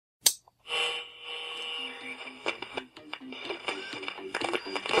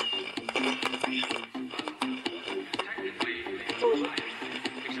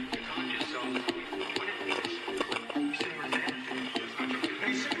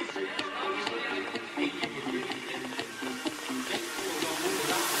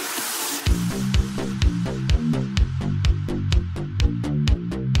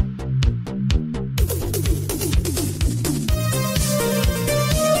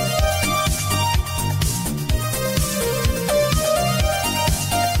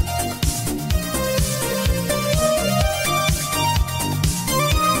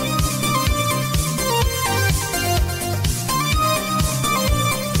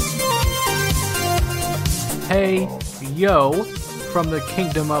Hey, yo, from the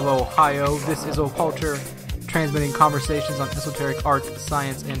Kingdom of Ohio, this is OCCULTURE, transmitting conversations on esoteric art,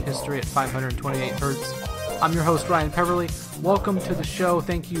 science, and history at 528 hertz. I'm your host, Ryan Peverly. Welcome to the show.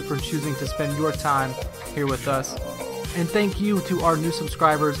 Thank you for choosing to spend your time here with us. And thank you to our new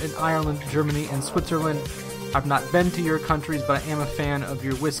subscribers in Ireland, Germany, and Switzerland. I've not been to your countries, but I am a fan of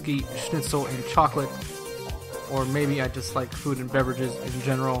your whiskey, schnitzel, and chocolate. Or maybe I just like food and beverages in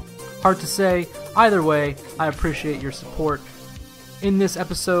general. Hard to say. Either way, I appreciate your support. In this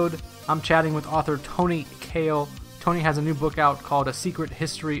episode, I'm chatting with author Tony Kail. Tony has a new book out called A Secret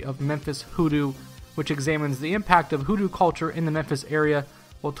History of Memphis Hoodoo, which examines the impact of hoodoo culture in the Memphis area.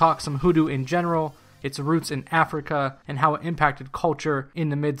 We'll talk some hoodoo in general, its roots in Africa, and how it impacted culture in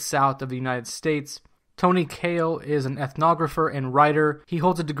the Mid-South of the United States. Tony Kail is an ethnographer and writer. He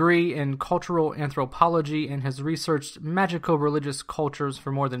holds a degree in cultural anthropology and has researched Magico-Religious cultures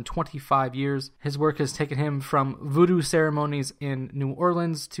for more than 25 years. His work has taken him from voodoo ceremonies in New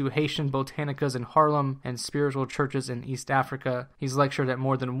Orleans to Haitian botanicas in Harlem and spiritual churches in East Africa. He's lectured at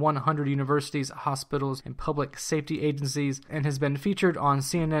more than 100 universities, hospitals, and public safety agencies, and has been featured on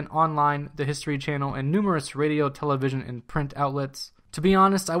CNN Online, the History Channel, and numerous radio, television, and print outlets. To be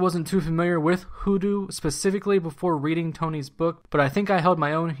honest, I wasn't too familiar with hoodoo specifically before reading Tony's book, but I think I held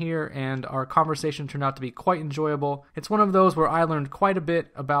my own here and our conversation turned out to be quite enjoyable. It's one of those where I learned quite a bit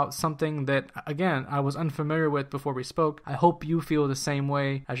about something that, again, I was unfamiliar with before we spoke. I hope you feel the same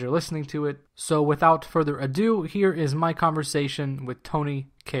way as you're listening to it. So without further ado, here is my conversation with Tony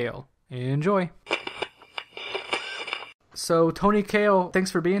Kail. Enjoy. So Tony Kail,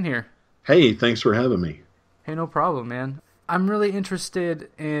 thanks for being here. Hey, thanks for having me. Hey, no problem, man. I'm really interested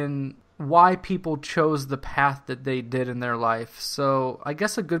in why people chose the path that they did in their life. So I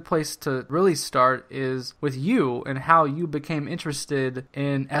guess a good place to really start is with you and how you became interested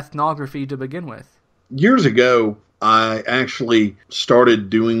in ethnography to begin with. Years ago, I actually started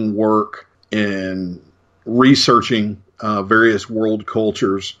doing work in researching various world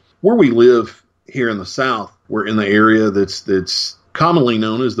cultures. Where we live here in the South, we're in the area that's commonly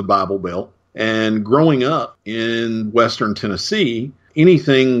known as the Bible Belt. And growing up in Western Tennessee,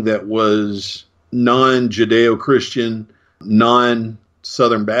 anything that was non-Judeo-Christian,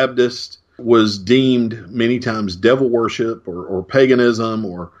 non-Southern Baptist was deemed many times devil worship or paganism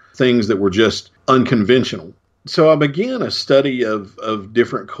or things that were just unconventional. So I began a study of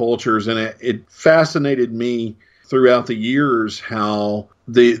different cultures, and it fascinated me throughout the years how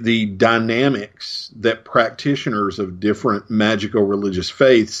the dynamics that practitioners of different magico-religious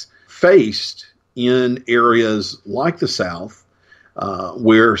faiths faced in areas like the South,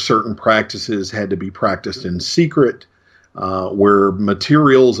 where certain practices had to be practiced in secret, where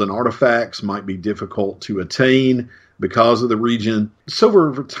materials and artifacts might be difficult to attain because of the region. So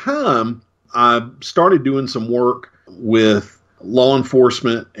over time, I started doing some work with law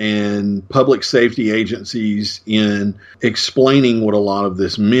enforcement and public safety agencies in explaining what a lot of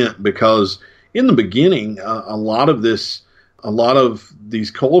this meant, because in the beginning, a lot of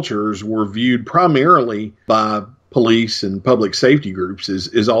these cultures were viewed primarily by police and public safety groups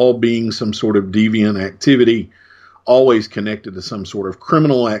as all being some sort of deviant activity, always connected to some sort of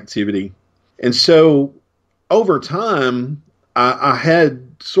criminal activity. And so over time, I had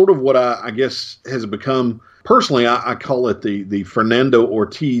sort of what I guess has become, personally, I call it the Fernando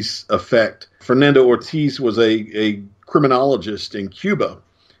Ortiz effect. Fernando Ortiz was a criminologist in Cuba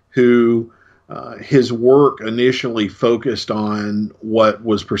who his work initially focused on what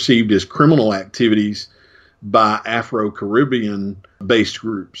was perceived as criminal activities by Afro-Caribbean-based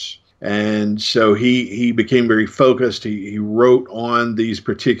groups. And so he became very focused. He wrote on these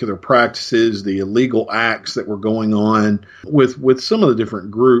particular practices, the illegal acts that were going on with some of the different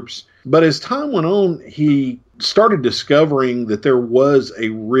groups. But as time went on, he started discovering that there was a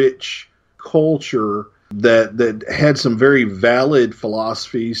rich culture that had some very valid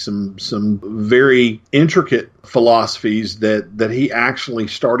philosophies, some very intricate philosophies that he actually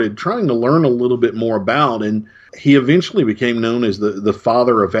started trying to learn a little bit more about. And he eventually became known as the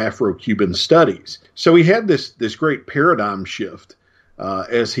father of Afro-Cuban studies. So he had this great paradigm shift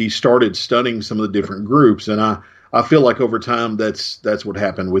as he started studying some of the different groups. And I feel like over time that's what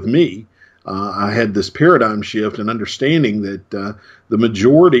happened with me. I had this paradigm shift and understanding that the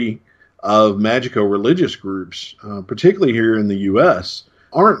majority of magico-religious groups, particularly here in the U.S.,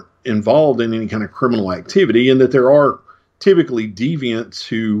 aren't involved in any kind of criminal activity, and that there are typically deviants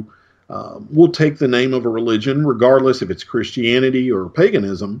who will take the name of a religion, regardless if it's Christianity or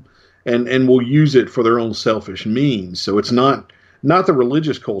paganism, and will use it for their own selfish means. So it's not the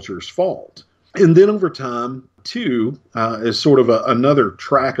religious culture's fault. And then over time, too, as sort of another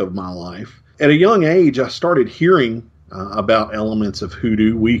track of my life, at a young age, I started hearing about elements of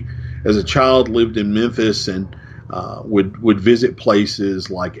hoodoo. We, as a child, lived in Memphis and would visit places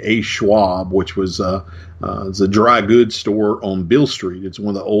like A. Schwab, which was it's a dry goods store on Bill Street. It's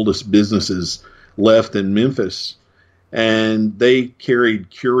one of the oldest businesses left in Memphis. And they carried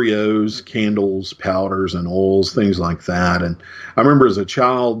curios, candles, powders, and oils, things like that. And I remember as a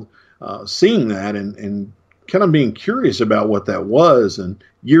child seeing that and kind of being curious about what that was. And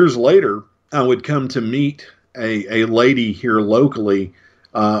years later, I would come to meet a lady here locally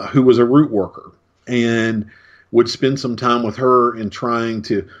who was a root worker, and would spend some time with her in trying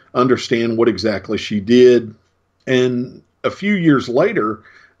to understand what exactly she did. And a few years later,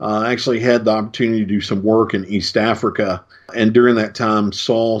 I actually had the opportunity to do some work in East Africa, and during that time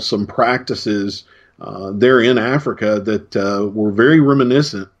saw some practices there in Africa that were very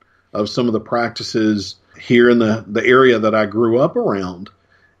reminiscent of some of the practices here in the area that I grew up around.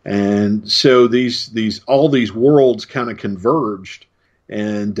 And so all these worlds kind of converged,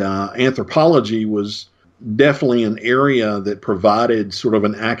 and anthropology was definitely an area that provided sort of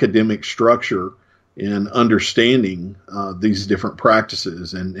an academic structure in understanding these different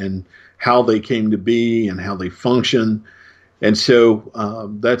practices and how they came to be and how they function. And so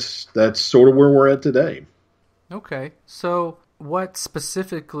that's sort of where we're at today. Okay. So what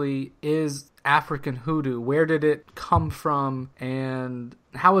specifically is African hoodoo? Where did it come from, and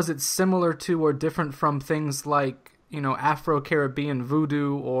how is it similar to or different from things like, Afro-Caribbean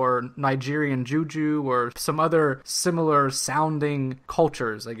voodoo or Nigerian juju or some other similar sounding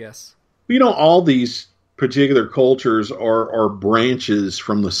cultures, I guess? All these particular cultures are branches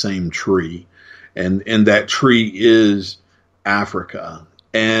from the same tree, and that tree is Africa.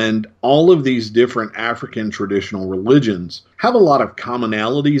 And all of these different African traditional religions have a lot of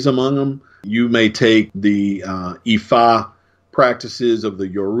commonalities among them. You may take the Ifa practices of the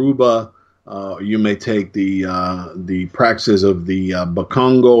Yoruba. You may take the practices of the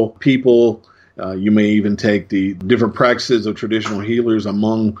Bakongo people. You may even take the different practices of traditional healers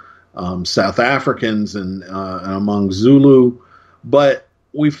among South Africans and among Zulu. But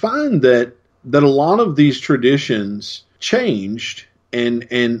we find that a lot of these traditions changed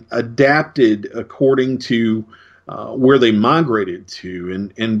and adapted according to where they migrated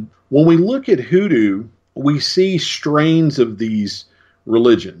to. And when we look at hoodoo, we see strains of these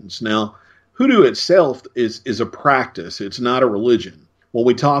religions. Now, hoodoo itself is a practice. It's not a religion. When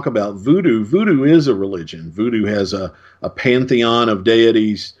we talk about voodoo, voodoo is a religion. Voodoo has a pantheon of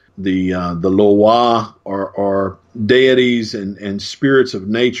deities. The Loa are deities and spirits of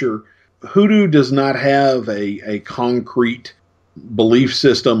nature. Hoodoo does not have a concrete belief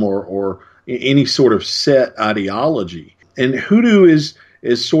system or any sort of set ideology. And hoodoo is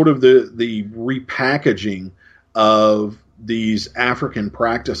sort of the repackaging of these African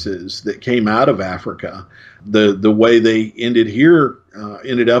practices that came out of Africa. The way they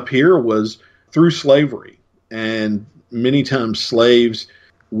ended up here was through slavery. And many times slaves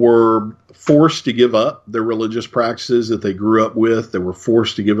were forced to give up their religious practices that they grew up with. They were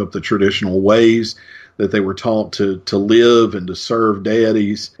forced to give up the traditional ways that they were taught to live and to serve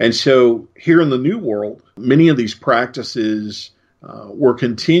deities. And so here in the New World, many of these practices were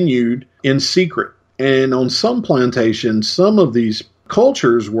continued in secret. And on some plantations, some of these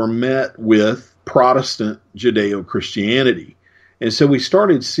cultures were met with Protestant Judeo-Christianity. And so we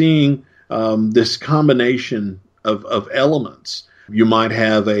started seeing this combination of elements. You might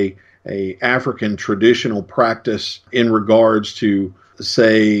have a African traditional practice in regards to,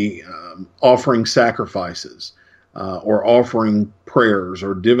 say, offering sacrifices or offering prayers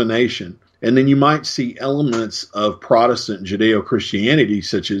or divination. And then you might see elements of Protestant Judeo-Christianity,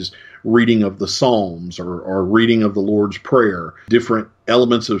 such as reading of the Psalms or reading of the Lord's Prayer, different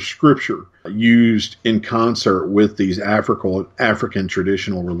elements of Scripture used in concert with these African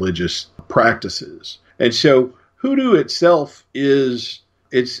traditional religious practices. And so hoodoo itself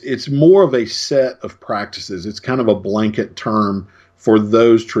it's more of a set of practices. It's kind of a blanket term for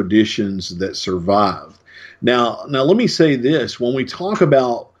those traditions that survived. Now let me say this. When we talk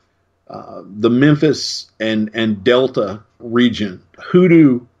about the Memphis and Delta region,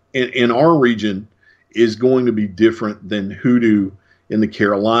 hoodoo in our region is going to be different than hoodoo in the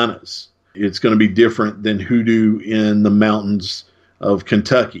Carolinas. It's going to be different than hoodoo in the mountains of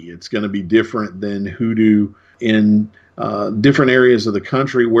Kentucky. It's going to be different than hoodoo in different areas of the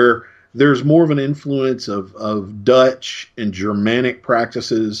country where there's more of an influence of Dutch and Germanic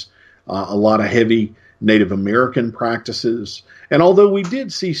practices, a lot of heavy Native American practices. And although we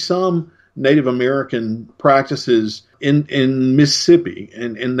did see some Native American practices in Mississippi,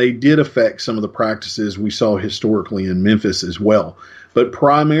 and they did affect some of the practices we saw historically in Memphis as well. but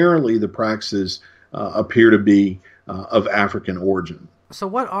primarily the practices appear to be of African origin. So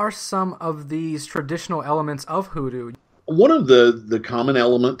what are some of these traditional elements of hoodoo? One of the common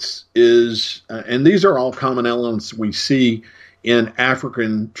elements is, and these are all common elements we see in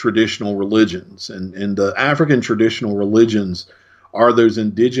African traditional religions. And the African traditional religions are those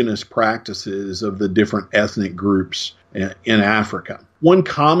indigenous practices of the different ethnic groups in Africa. One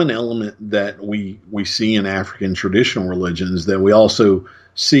common element that we see in African traditional religions that we also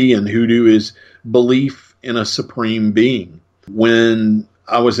see in hoodoo is belief in a supreme being. When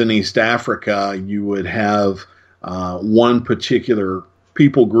I was in East Africa, you would have one particular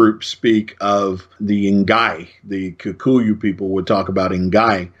people group speak of the Ngai. The Kikuyu people would talk about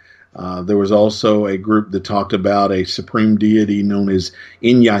Ngai. There was also a group that talked about a supreme deity known as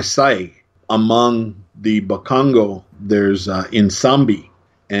Inyasai. Among the Bakongo, there's Insambi.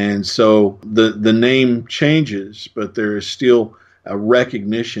 And so the name changes, but there is still a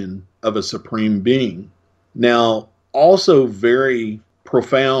recognition of a supreme being. Now, also very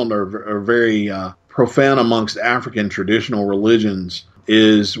profound or very profound amongst African traditional religions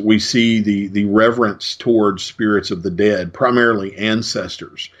is we see the reverence towards spirits of the dead, primarily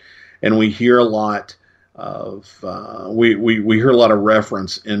ancestors. And we hear a lot of we hear a lot of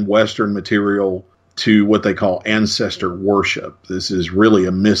reference in Western material to what they call ancestor worship. This is really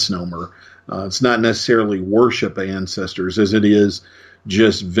a misnomer. It's not necessarily worship ancestors as it is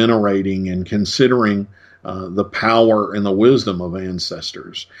just venerating and considering the power and the wisdom of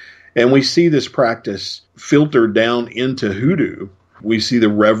ancestors. And we see this practice filtered down into hoodoo. We see the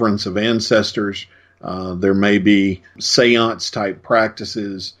reverence of ancestors. There may be seance type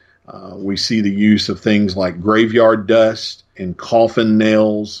practices. We see the use of things like graveyard dust and coffin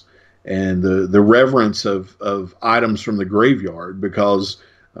nails and the reverence of items from the graveyard, because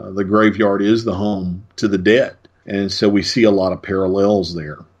the graveyard is the home to the dead. And so we see a lot of parallels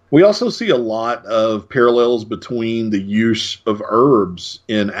there. We also see a lot of parallels between the use of herbs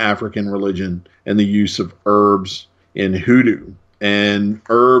in African religion and the use of herbs in hoodoo. And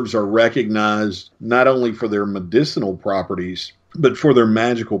herbs are recognized not only for their medicinal properties, but for their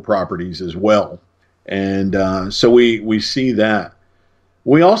magical properties as well. And so we see that.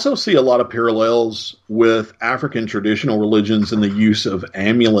 We also see a lot of parallels with African traditional religions in the use of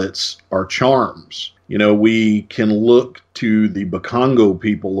amulets or charms. You know, we can look to the Bakongo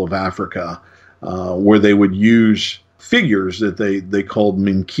people of Africa, where they would use figures that they called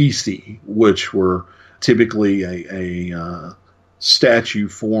minkisi, which were typically a statue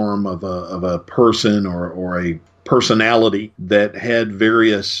form of a person or a personality that had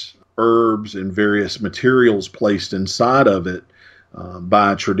various herbs and various materials placed inside of it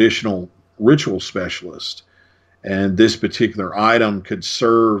by a traditional ritual specialist. And this particular item could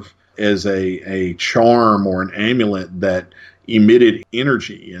serve as a charm or an amulet that emitted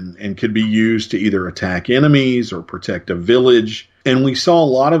energy and could be used to either attack enemies or protect a village. And we saw a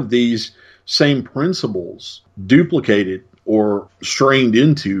lot of these same principles duplicated or strained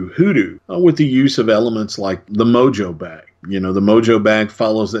into hoodoo with the use of elements like the mojo bag. You know, the mojo bag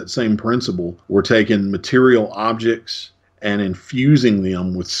follows that same principle. We're taking material objects and infusing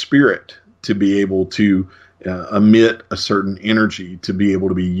them with spirit to be able to emit a certain energy, to be able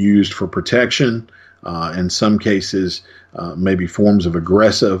to be used for protection, in some cases maybe forms of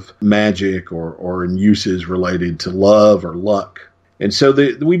aggressive magic or in uses related to love or luck. And so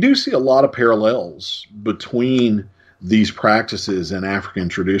we do see a lot of parallels between these practices in African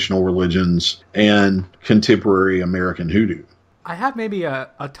traditional religions and contemporary American hoodoo. I have maybe a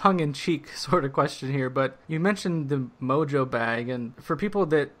tongue-in-cheek sort of question here, but you mentioned the mojo bag, and for people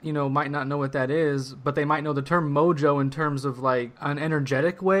that, you know, might not know what that is, but they might know the term mojo in terms of like an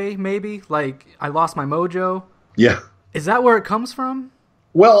energetic way, maybe? Like, I lost my mojo? Yeah. Is that where it comes from?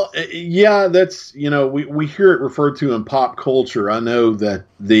 Well, yeah, that's, you know, we hear it referred to in pop culture. I know that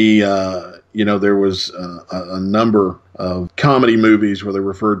there was a number of comedy movies where they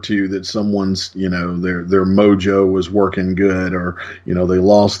referred to that someone's, you know, their mojo was working good, or, you know, they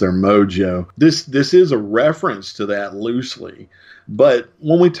lost their mojo. This is a reference to that loosely. But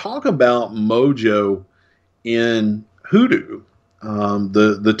when we talk about mojo in hoodoo,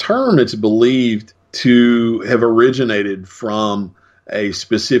 the term, it's believed to have originated from a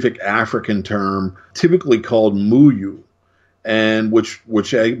specific African term, typically called muyu, and which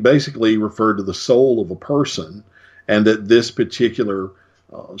basically referred to the soul of a person, and that this particular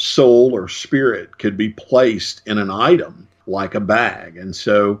soul or spirit could be placed in an item like a bag. And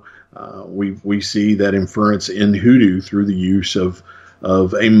so we see that inference in hoodoo through the use of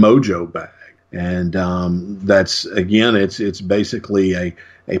a mojo bag. And that's, again, it's basically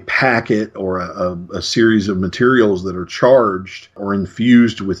a packet or a series of materials that are charged or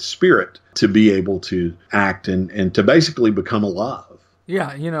infused with spirit to be able to act and to basically become alive. Yeah,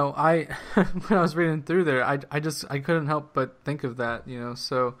 I when I was reading through there, I couldn't help but think of that,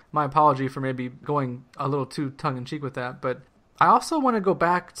 so my apology for maybe going a little too tongue-in-cheek with that, but I also want to go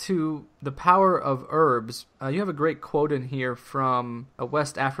back to the power of herbs. You have a great quote in here from a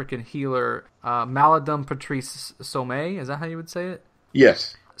West African healer, Maladum Patrice Sommet. Is that how you would say it?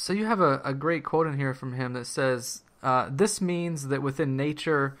 Yes. So you have a great quote in here from him that says, this means that within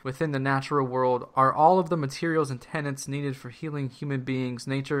nature, within the natural world, are all of the materials and tenets needed for healing human beings.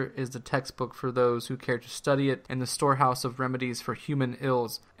 Nature is the textbook for those who care to study it and the storehouse of remedies for human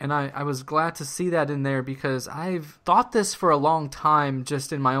ills. And I was glad to see that in there because I've thought this for a long time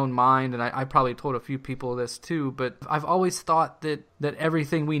just in my own mind, and I probably told a few people this too, but I've always thought that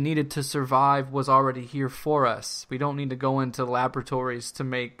everything we needed to survive was already here for us. We don't need to go into laboratories to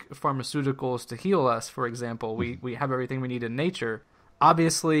make pharmaceuticals to heal us, for example. We have everything we need in nature.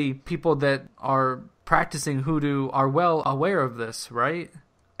 Obviously, people that are practicing hoodoo are well aware of this, right?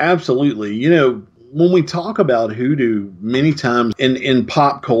 Absolutely. When we talk about hoodoo, many times in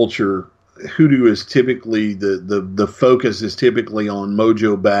pop culture, hoodoo is typically, the focus is typically on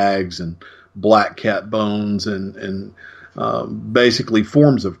mojo bags and black cat bones and basically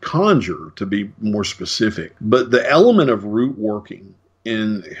forms of conjure, to be more specific. But the element of root working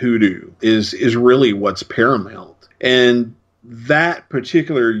in hoodoo is really what's paramount. And that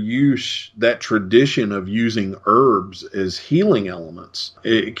particular use, that tradition of using herbs as healing elements,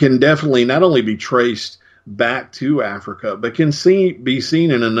 it can definitely not only be traced back to Africa, but can be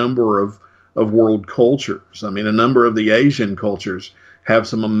seen in a number of world cultures. I mean, a number of the Asian cultures have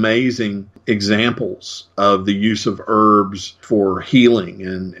some amazing examples of the use of herbs for healing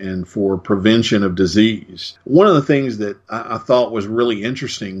and for prevention of disease. One of the things that I thought was really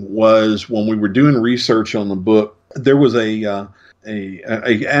interesting was when we were doing research on the book, there was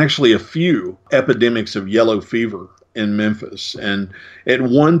actually a few epidemics of yellow fever in Memphis. And at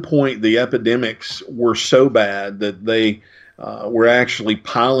one point, the epidemics were so bad that they were actually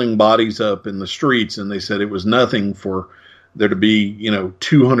piling bodies up in the streets. And they said it was nothing for there to be,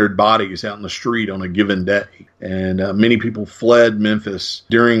 200 bodies out in the street on a given day. And many people fled Memphis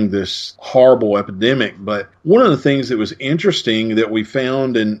during this horrible epidemic. But one of the things that was interesting that we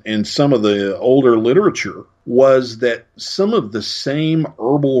found in some of the older literature was that some of the same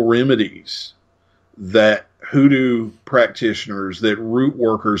herbal remedies that hoodoo practitioners, that root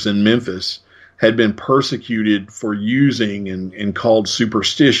workers in Memphis had been persecuted for using and called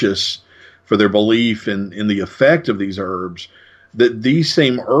superstitious for their belief in the effect of these herbs, that these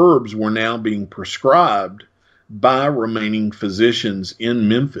same herbs were now being prescribed by remaining physicians in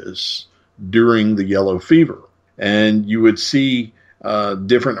Memphis during the yellow fever. And you would see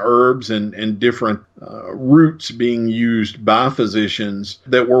different herbs and different roots being used by physicians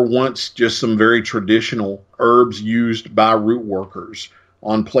that were once just some very traditional herbs used by root workers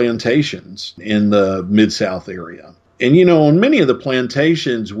on plantations in the Mid-South area. And, on many of the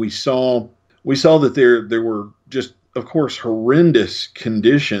plantations, we saw that there were just, of course, horrendous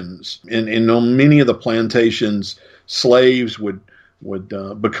conditions. And on many of the plantations, slaves would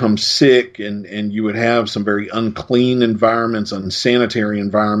become sick, and you would have some very unclean environments, unsanitary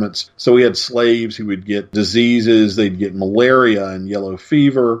environments. So we had slaves who would get diseases. They'd get malaria and yellow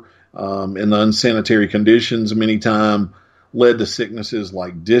fever, and the unsanitary conditions many times led to sicknesses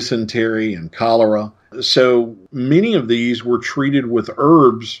like dysentery and cholera. So many of these were treated with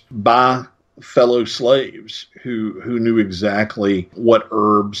herbs by fellow slaves who knew exactly what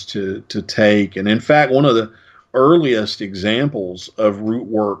herbs to take. And in fact, one of the earliest examples of root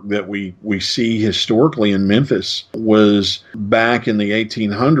work that we see historically in Memphis was back in the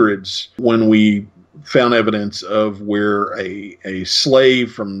 1800s when we found evidence of where a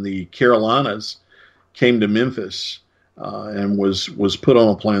slave from the Carolinas came to Memphis and was put on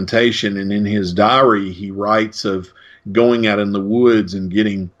a plantation. And in his diary, he writes of going out in the woods and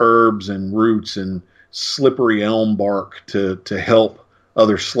getting herbs and roots and slippery elm bark to help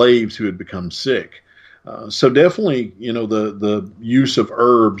other slaves who had become sick. So definitely, the use of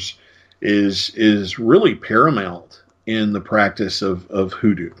herbs is really paramount in the practice of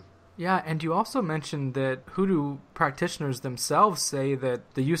hoodoo. Yeah, and you also mentioned that hoodoo practitioners themselves say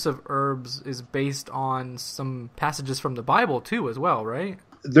that the use of herbs is based on some passages from the Bible too, as well, right?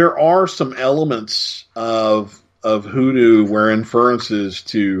 There are some elements of hoodoo where inferences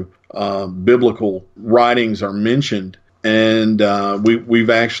to biblical writings are mentioned, and we've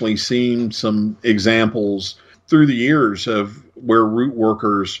actually seen some examples through the years of where root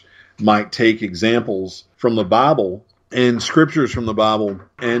workers might take examples from the Bible and scriptures from the Bible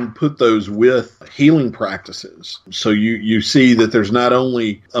and put those with healing practices. So you see that there's not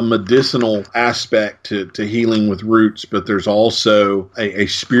only a medicinal aspect to healing with roots, but there's also a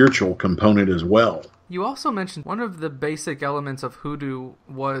spiritual component as well. You also mentioned one of the basic elements of hoodoo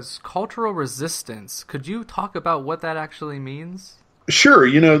was cultural resistance. Could you talk about what that actually means? Sure.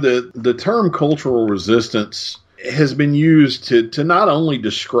 The term cultural resistance has been used to not only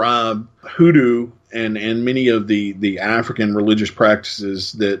describe hoodoo and many of the African religious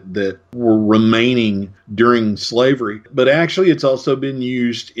practices that were remaining during slavery, but actually it's also been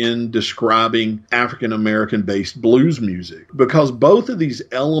used in describing African American based blues music, because both of these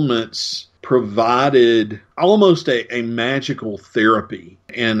elements provided almost a magical therapy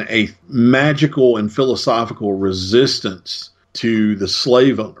and a magical and philosophical resistance to the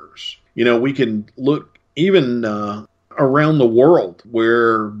slave owners. We can look even around the world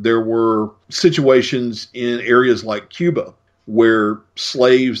where there were situations in areas like Cuba where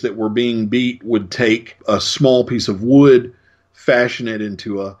slaves that were being beat would take a small piece of wood, fashion it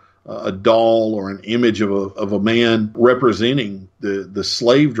into a doll or an image of a man representing the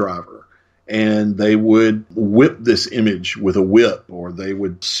slave driver. And they would whip this image with a whip, or they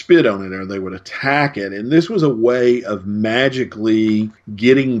would spit on it, or they would attack it. And this was a way of magically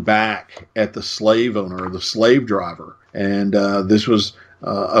getting back at the slave owner or the slave driver. And this was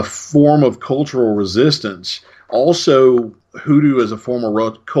a form of cultural resistance. Also, hoodoo as a form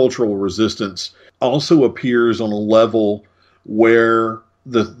of cultural resistance also appears on a level where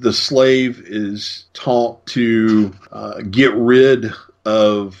the slave is taught to get rid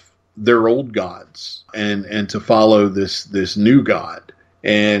of their old gods and to follow this new god.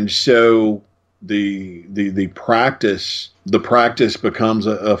 And so the practice becomes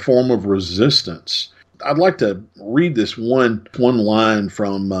a form of resistance. I'd like to read this one line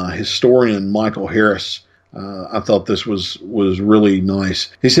from historian Michael Harris. I thought this was really nice.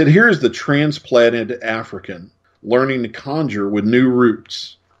 He said, "Here's the transplanted African learning to conjure with new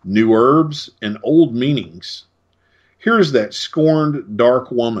roots, new herbs, and old meanings. Here's that scorned dark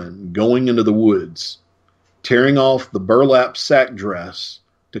woman going into the woods, tearing off the burlap sack dress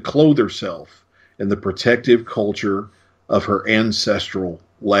to clothe herself in the protective culture of her ancestral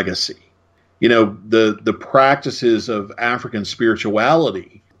legacy." The practices of African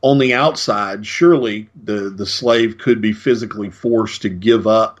spirituality, on the outside, surely the slave could be physically forced to give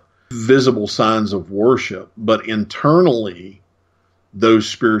up visible signs of worship, but internally, those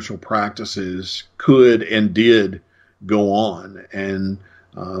spiritual practices could and did go on, and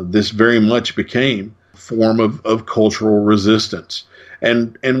this very much became a form of cultural resistance.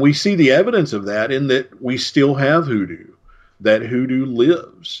 And we see the evidence of that in that we still have hoodoo, that hoodoo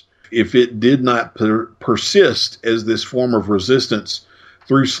lives. If it did not persist as this form of resistance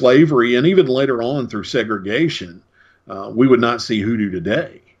through slavery and even later on through segregation, we would not see hoodoo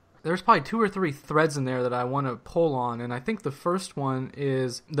today. There's probably 2 or 3 threads in there that I want to pull on, and I think the first one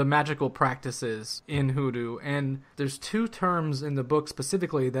is the magical practices in hoodoo. And there's 2 terms in the book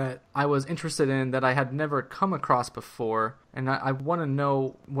specifically that I was interested in that I had never come across before, and I want to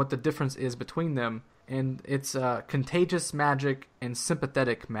know what the difference is between them. And it's contagious magic and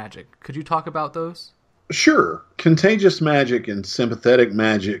sympathetic magic. Could you talk about those? Sure. Contagious magic and sympathetic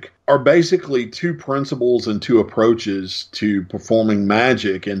magic are basically 2 principles and 2 approaches to performing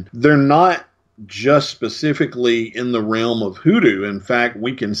magic, and they're not just specifically in the realm of hoodoo. In fact,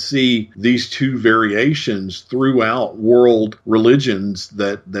 we can see these 2 variations throughout world religions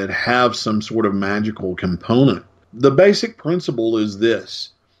that have some sort of magical component. The basic principle is this,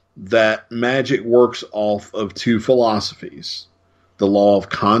 that magic works off of 2 philosophies, the law of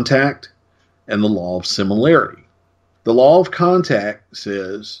contact and the law of similarity. The law of contact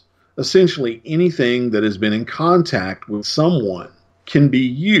says essentially anything that has been in contact with someone can be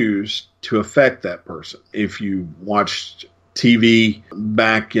used to affect that person. If you watched TV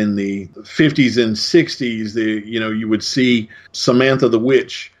back in the 50s and 60s, you would see Samantha the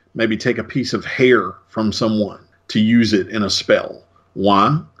Witch maybe take a piece of hair from someone to use it in a spell.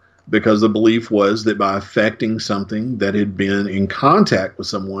 Why? Because the belief was that by affecting something that had been in contact with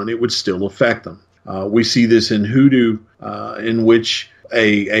someone, it would still affect them. We see this in hoodoo, in which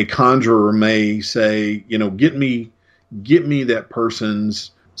a conjurer may say, get me that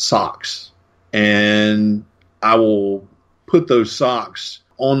person's socks, and I will put those socks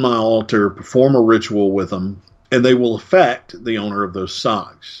on my altar, perform a ritual with them, and they will affect the owner of those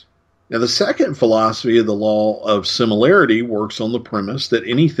socks. Now, the second philosophy of the law of similarity works on the premise that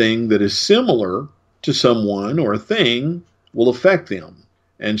anything that is similar to someone or a thing will affect them.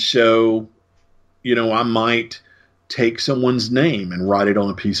 And so, I might take someone's name and write it on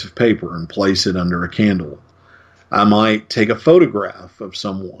a piece of paper and place it under a candle. I might take a photograph of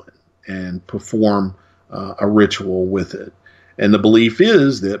someone and perform a ritual with it. And the belief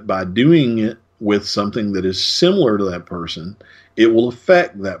is that by doing it with something that is similar to that person, it will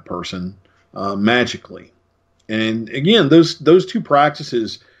affect that person magically. And again, those two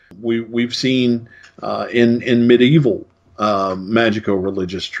practices we've seen in medieval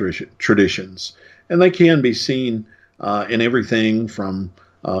magico-religious traditions, and they can be seen in everything from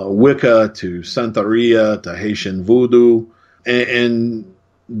Wicca to Santeria to Haitian voodoo, and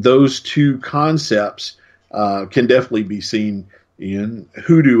those two concepts can definitely be seen in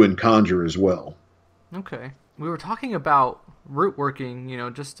hoodoo and conjure as well. Okay. We were talking about root working,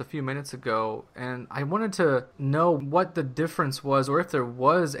 just a few minutes ago, and I wanted to know what the difference was, or if there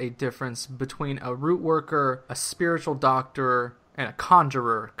was a difference between a root worker, a spiritual doctor, and a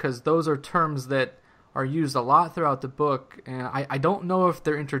conjurer, because those are terms that are used a lot throughout the book, and I don't know if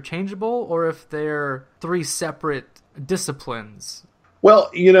they're interchangeable or if they're three separate disciplines.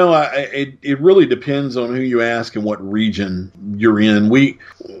 Well, it really depends on who you ask and what region you're in.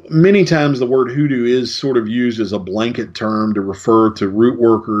 Many times the word hoodoo is sort of used as a blanket term to refer to root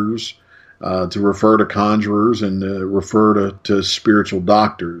workers, to refer to conjurers, and to refer to spiritual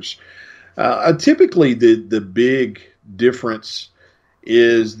doctors. Typically, the big difference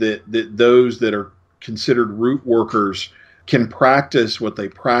is that those that are considered root workers can practice what they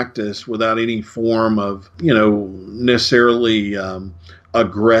practice without any form of, necessarily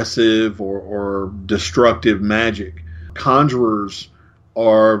aggressive or destructive magic. Conjurers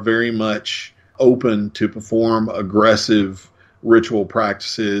are very much open to perform aggressive ritual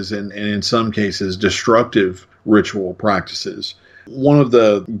practices and in some cases destructive ritual practices. One of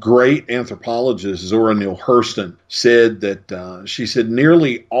the great anthropologists, Zora Neale Hurston, said that she said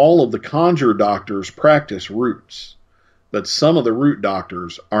nearly all of the conjure doctors practice roots, but some of the root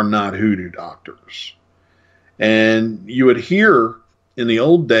doctors are not hoodoo doctors. And you would hear, in the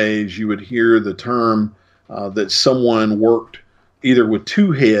old days, you would hear the term that someone worked either with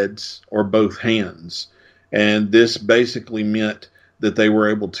two heads or both hands. And this basically meant that they were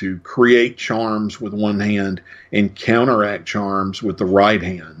able to create charms with one hand and counteract charms with the right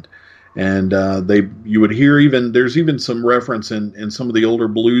hand. And you would hear there's even some reference in some of the older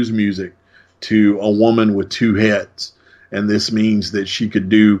blues music to a woman with two heads. And this means that she could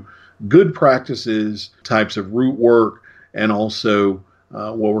do good practices, types of root work, and also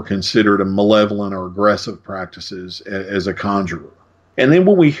what were considered a malevolent or aggressive practices as a conjurer. And then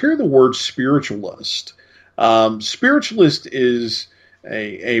when we hear the word spiritualist, spiritualist is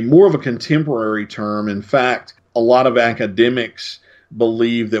a more of a contemporary term. In fact, a lot of academics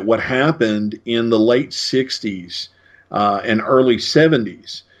believe that what happened in the late 60s and early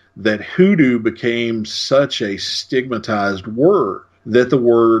 70s, that hoodoo became such a stigmatized word that the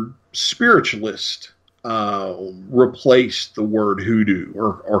word spiritualist replaced the word hoodoo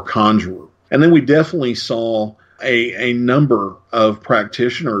or conjurer. And then we definitely saw a number of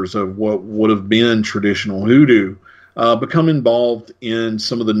practitioners of what would have been traditional hoodoo become involved in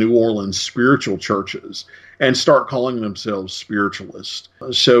some of the New Orleans spiritual churches and start calling themselves spiritualists.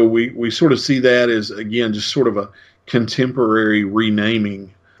 So we sort of see that as, again, just sort of a contemporary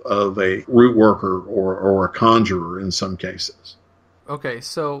renaming of a root worker or a conjurer in some cases. Okay,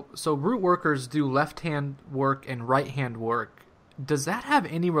 so root workers do left-hand work and right-hand work. Does that have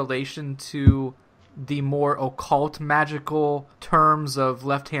any relation to the more occult magical terms of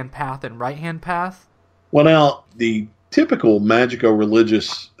left-hand path and right-hand path? Well, now, the typical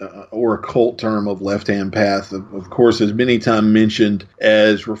magico-religious or occult term of left-hand path, of course, is many times mentioned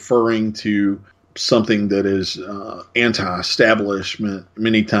as referring to something that is anti-establishment,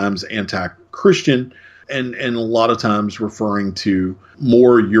 many times anti-Christian, and a lot of times referring to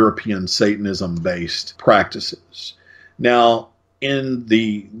more European Satanism-based practices. Now, in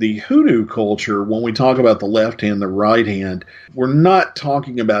the hoodoo culture, when we talk about the left hand, the right hand, we're not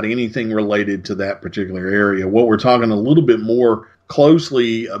talking about anything related to that particular area. What we're talking a little bit more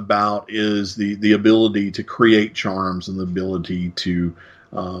closely about is the ability to create charms and the ability to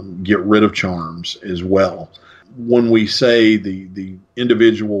get rid of charms as well. When we say the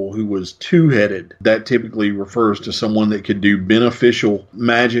individual who was two-headed, that typically refers to someone that could do beneficial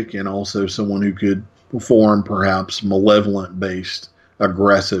magic and also someone who could perform perhaps malevolent-based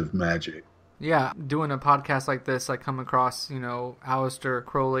aggressive magic. Yeah, doing a podcast like this, I come across, Aleister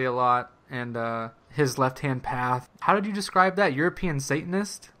Crowley a lot and his left-hand path. How did you describe that? European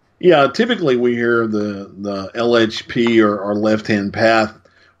Satanist? Yeah, typically we hear the LHP or left-hand path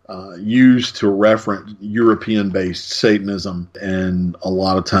used to reference European-based Satanism and a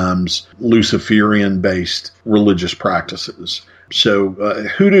lot of times Luciferian-based religious practices. So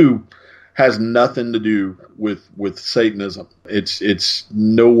hoodoo has nothing to do with Satanism. It's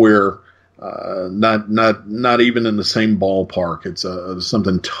nowhere, not even in the same ballpark. It's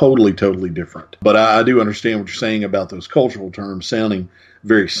something totally different. But I do understand what you're saying about those cultural terms sounding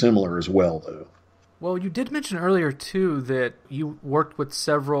very similar as well, though. Well, you did mention earlier, too, that you worked with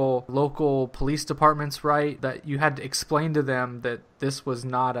several local police departments, right? That you had to explain to them that this was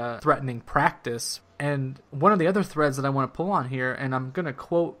not a threatening practice. And one of the other threads that I want to pull on here, and I'm going to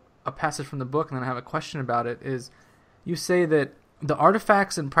quote a passage from the book and then I have a question about it, is you say that the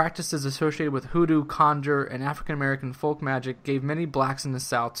artifacts and practices associated with hoodoo, conjure, and African-American folk magic gave many blacks in the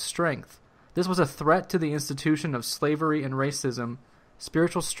South strength. This was a threat to the institution of slavery and racism.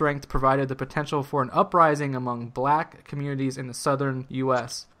 Spiritual strength provided the potential for an uprising among black communities in the southern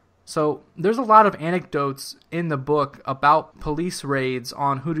U.S. So there's a lot of anecdotes in the book about police raids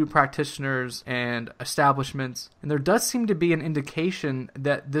on hoodoo practitioners and establishments, and there does seem to be an indication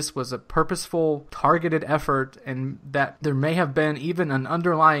that this was a purposeful, targeted effort, and that there may have been even an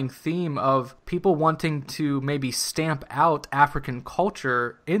underlying theme of people wanting to maybe stamp out African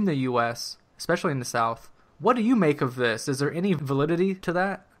culture in the U.S., especially in the South. What do you make of this? Is there any validity to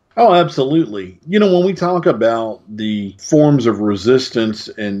that? Oh, absolutely. When we talk about the forms of resistance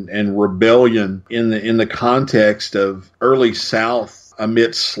and rebellion in the context of early South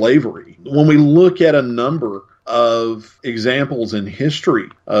amidst slavery, when we look at a number of examples in history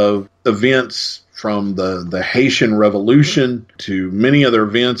of events from the Haitian Revolution to many other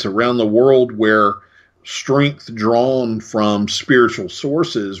events around the world where strength drawn from spiritual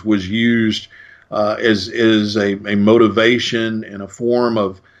sources was used as a motivation and a form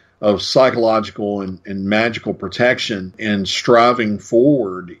of psychological and magical protection and striving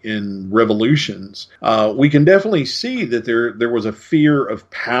forward in revolutions, we can definitely see that there was a fear of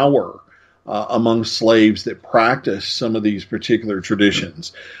power among slaves that practiced some of these particular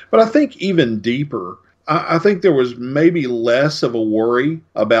traditions. But I think even deeper, I think there was maybe less of a worry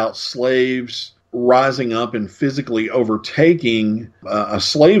about slaves rising up and physically overtaking a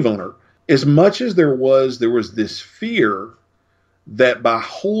slave owner, as much as there was this fear that by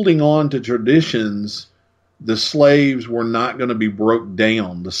holding on to traditions, the slaves were not going to be broke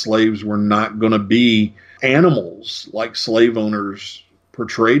down. The slaves were not going to be animals like slave owners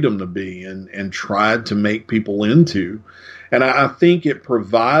portrayed them to be and tried to make people into. And I think it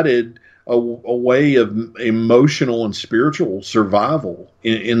provided a way of emotional and spiritual survival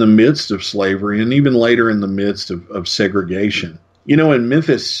in the midst of slavery and even later in the midst of segregation. In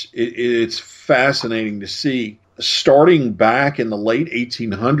Memphis, it's fascinating to see, starting back in the late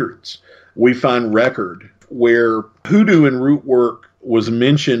 1800s, we find record where hoodoo and root work was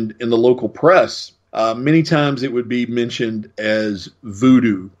mentioned in the local press. Many times it would be mentioned as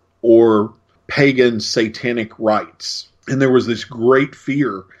voodoo or pagan satanic rites. And there was this great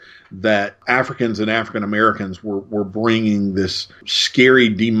fear that Africans and African Americans were bringing this scary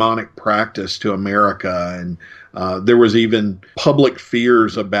demonic practice to America. And there was even public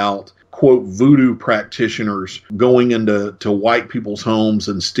fears about, quote, voodoo practitioners going into white people's homes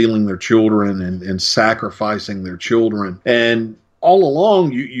and stealing their children and sacrificing their children. And all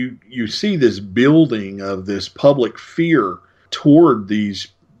along, you see this building of this public fear toward these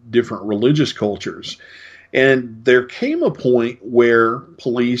different religious cultures. And there came a point where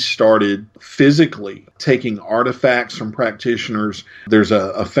police started physically taking artifacts from practitioners. There's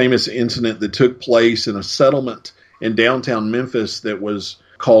a famous incident that took place in a settlement in downtown Memphis that was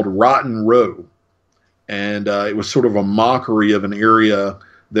called Rotten Row. And it was sort of a mockery of an area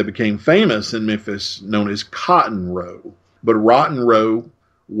that became famous in Memphis known as Cotton Row. But Rotten Row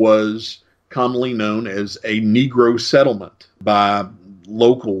was commonly known as a Negro settlement by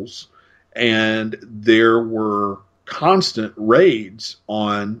locals. And there were constant raids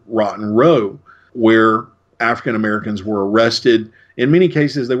on Rotten Row where African Americans were arrested. In many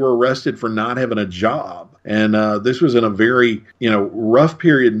cases, they were arrested for not having a job. And this was in a very, rough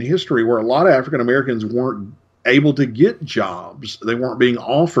period in history where a lot of African Americans weren't able to get jobs. They weren't being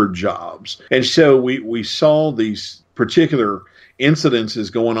offered jobs. And so we saw these particular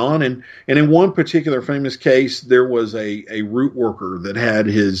incidences going on. And in one particular famous case, there was a root worker that had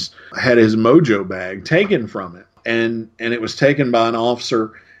his mojo bag taken from him. And it was taken by an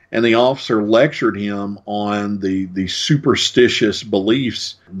officer, and the officer lectured him on the superstitious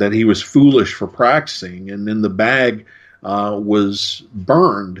beliefs that he was foolish for practicing. And then the bag was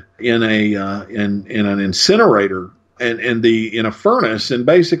burned in an incinerator and in a furnace. And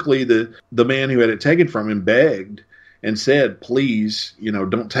basically the man who had it taken from him begged and said, please,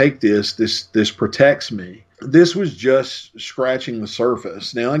 don't take this. This protects me. This was just scratching the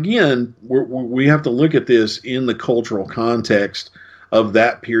surface. Now, again, we have to look at this in the cultural context of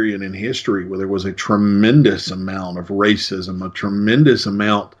that period in history where there was a tremendous amount of racism, a tremendous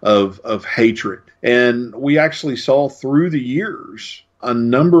amount of hatred. And we actually saw through the years a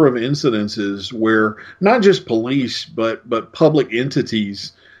number of incidences where not just police, but public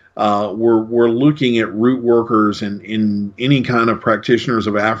entities were looking at root workers and in any kind of practitioners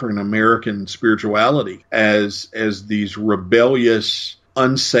of African American spirituality as these rebellious,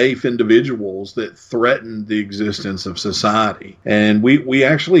 unsafe individuals that threatened the existence of society. And we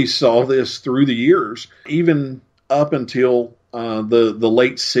actually saw this through the years, even up until the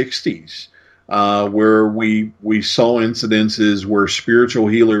late 60s, where we saw incidences where spiritual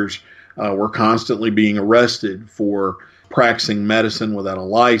healers were constantly being arrested for practicing medicine without a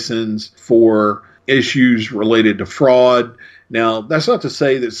license, for issues related to fraud. Now, that's not to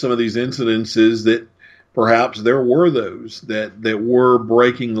say that some of these incidences that perhaps there were those that were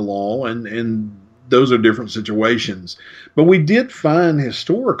breaking the law, and those are different situations. But we did find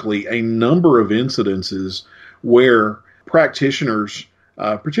historically a number of incidences where practitioners,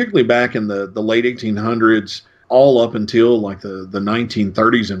 particularly back in the late 1800s, all up until like the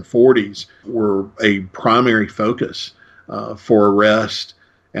 1930s and 40s, were a primary focus for arrest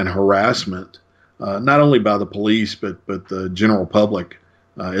and harassment, not only by the police, but the general public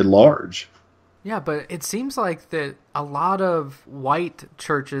at large. Yeah, but it seems like that a lot of white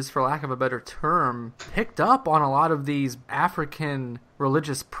churches, for lack of a better term, picked up on a lot of these African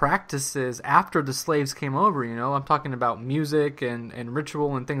religious practices after the slaves came over, you know? I'm talking about music and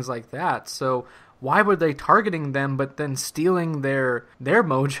ritual and things like that. So why were they targeting them but then stealing their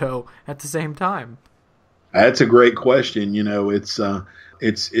mojo at the same time? That's a great question. You know, it's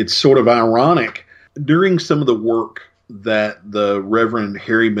sort of ironic. During some of the work that the Reverend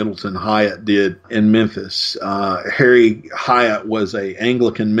Harry Middleton Hyatt did in Memphis, Harry Hyatt was an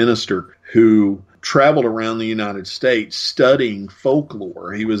Anglican minister who traveled around the United States studying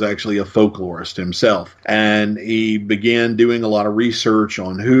folklore. He was actually a folklorist himself, and he began doing a lot of research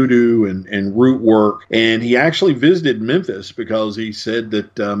on hoodoo and root work. And he actually visited Memphis because he said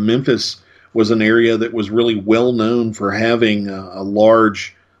that Memphis was an area that was really well known for having a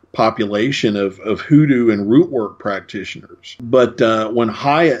large population of hoodoo and root work practitioners. But when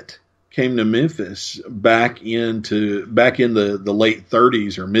Hyatt came to Memphis back in the late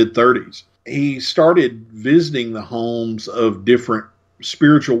 30s or mid 30s, he started visiting the homes of different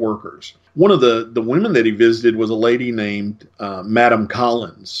spiritual workers. One of the women that he visited was a lady named Madame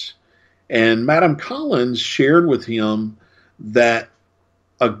Collins. And Madame Collins shared with him that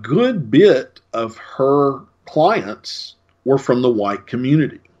a good bit of her clients were from the white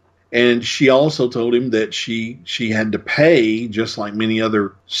community. And she also told him that she had to pay, just like many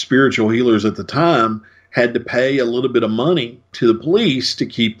other spiritual healers at the time, had to pay a little bit of money to the police to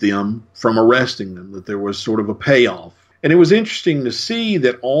keep them from arresting them, that there was sort of a payoff. And it was interesting to see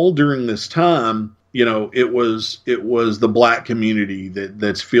that all during this time, you know, it was the black community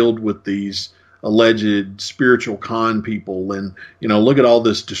that's filled with these alleged spiritual con people. And, you know, look at all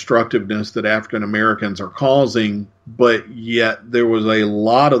this destructiveness that African Americans are causing. But yet there was a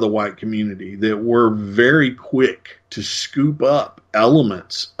lot of the white community that were very quick to scoop up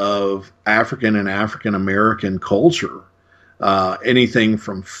elements of African and African American culture, anything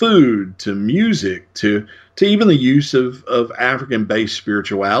from food to music to even the use of African-based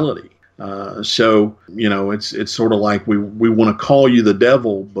spirituality. So, you know, it's sort of like we want to call you the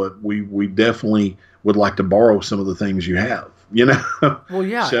devil, but we definitely would like to borrow some of the things you have, you know? Well,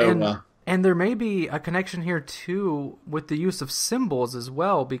 yeah. So, and there may be a connection here, too, with the use of symbols as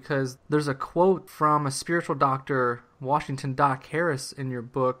well, because there's a quote from a spiritual doctor, Washington Doc Harris, in your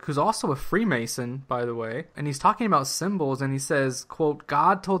book, who's also a Freemason, by the way. And he's talking about symbols, and he says, quote,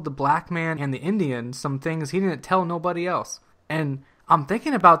 "God told the black man and the Indian some things he didn't tell nobody else." And I'm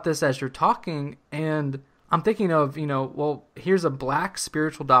thinking about this as you're talking, and I'm thinking of, you know, well, here's a black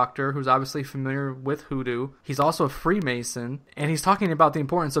spiritual doctor who's obviously familiar with hoodoo. He's also a Freemason, and he's talking about the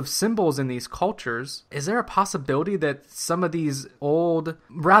importance of symbols in these cultures. Is there a possibility that some of these old,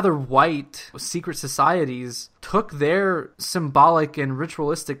 rather white secret societies took their symbolic and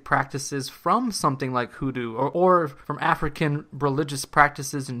ritualistic practices from something like hoodoo or from African religious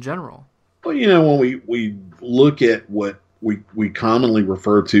practices in general? Well, you know, when we look at what we commonly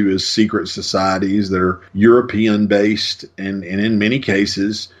refer to as secret societies that are European-based and in many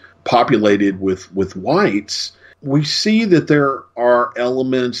cases populated with whites, we see that there are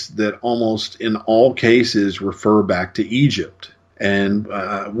elements that almost in all cases refer back to Egypt. And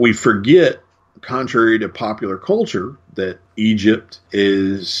we forget, contrary to popular culture, that Egypt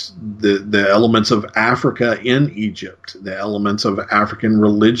is the elements of Africa in Egypt, the elements of African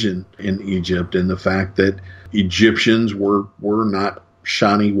religion in Egypt, and the fact that Egyptians were not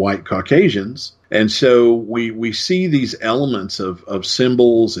shiny white Caucasians. And so we see these elements of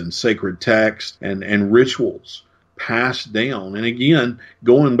symbols and sacred text and rituals passed down. And again,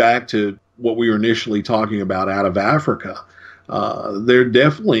 going back to what we were initially talking about out of Africa, there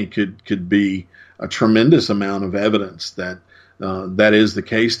definitely could be a tremendous amount of evidence that that is the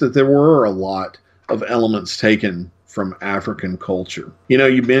case, that there were a lot of elements taken from African culture. You know,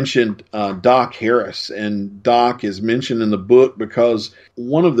 you mentioned Doc Harris, and Doc is mentioned in the book because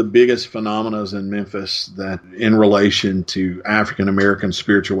one of the biggest phenomena in Memphis that in relation to African American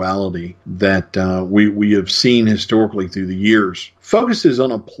spirituality that we have seen historically through the years focuses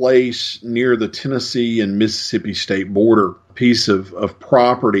on a place near the Tennessee and Mississippi state border, piece of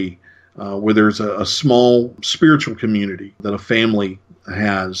property where there's a small spiritual community that a family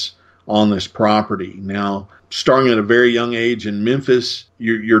has on this property. Now, starting at a very young age in Memphis,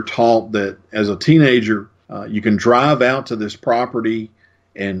 you're taught that as a teenager, you can drive out to this property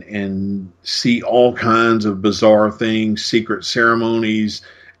and see all kinds of bizarre things, secret ceremonies,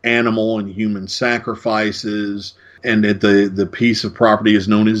 animal and human sacrifices, and that the piece of property is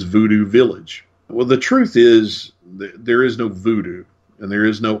known as Voodoo Village. Well, the truth is there is no voodoo, and there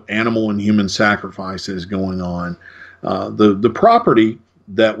is no animal and human sacrifices going on. The property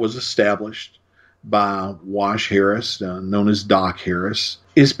that was established by Wash Harris, known as Doc Harris,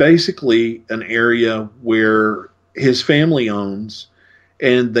 is basically an area where his family owns,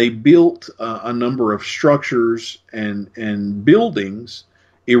 and they built a number of structures and buildings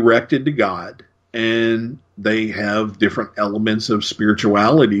erected to God, and they have different elements of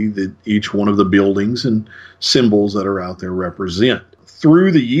spirituality that each one of the buildings and symbols that are out there represent.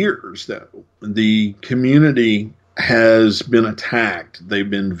 Through the years, though, the community has been attacked. They've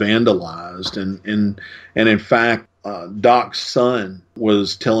been vandalized. And in fact, Doc's son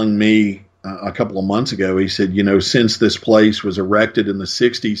was telling me a couple of months ago, he said, you know, since this place was erected in the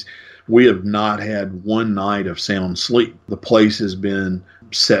 60s, we have not had one night of sound sleep. The place has been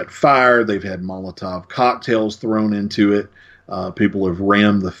set fire. They've had Molotov cocktails thrown into it. People have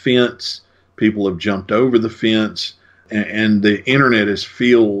rammed the fence. People have jumped over the fence. And the internet is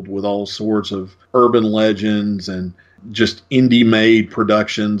filled with all sorts of urban legends and just indie-made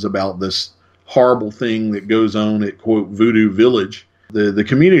productions about this horrible thing that goes on at, quote, Voodoo Village. The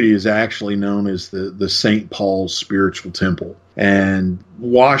community is actually known as the St. Paul's Spiritual Temple. And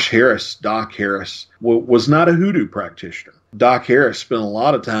Wash Harris, Doc Harris, was not a hoodoo practitioner. Doc Harris spent a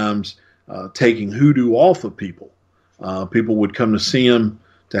lot of times taking hoodoo off of people. People would come to see him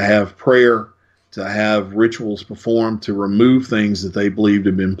to have prayer, to have rituals performed to remove things that they believed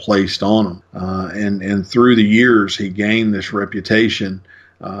had been placed on them. And through the years, he gained this reputation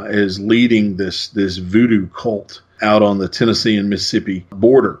as leading this voodoo cult out on the Tennessee and Mississippi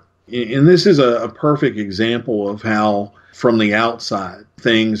border. And this is a perfect example of how, from the outside,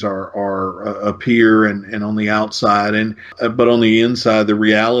 things appear and on the outside, but on the inside, the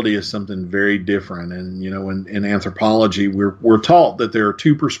reality is something very different. And, you know, in anthropology, we're taught that there are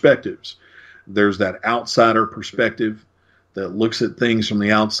two perspectives. There's that outsider perspective that looks at things from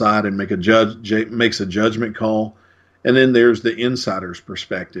the outside and makes a judgment call. And then there's the insider's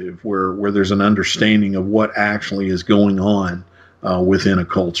perspective where there's an understanding of what actually is going on within a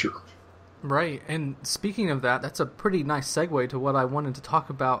culture. Right. And speaking of that, that's a pretty nice segue to what I wanted to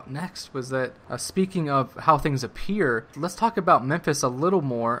talk about next, was that speaking of how things appear, let's talk about Memphis a little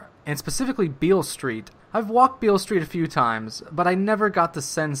more, and specifically Beale Street. I've walked Beale Street a few times, but I never got the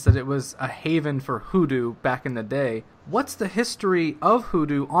sense that it was a haven for hoodoo back in the day. What's the history of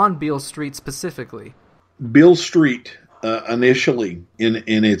hoodoo on Beale Street specifically? Beale Street, initially, in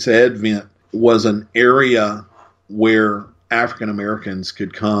its advent, was an area where African Americans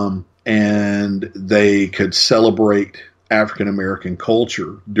could come and they could celebrate African American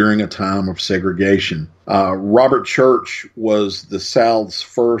culture during a time of segregation. Robert Church was the South's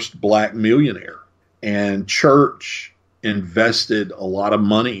first black millionaire, and Church invested a lot of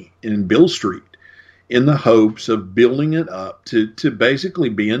money in Beale Street in the hopes of building it up to basically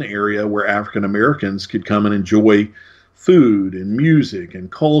be an area where African Americans could come and enjoy food and music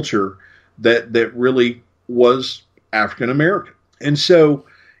and culture that really was African American. And so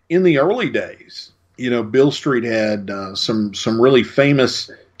in the early days, you know, Beale Street had some really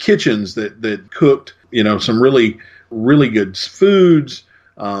famous kitchens that cooked, you know, some really, really good foods.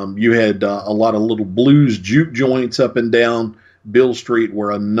 You had a lot of little blues juke joints up and down Beale Street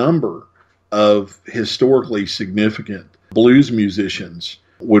where a number of historically significant blues musicians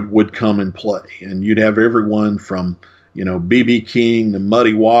would come and play. And you'd have everyone from, B.B. King, the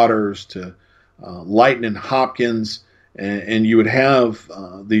Muddy Waters, to Lightning Hopkins, and you would have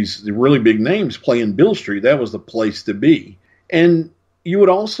these really big names playing Beale Street. That was the place to be. And you would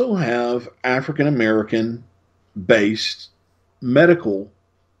also have African American based medical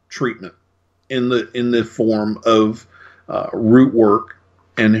treatment in the form of root work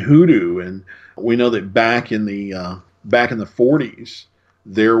and hoodoo. And we know that back in the 40s,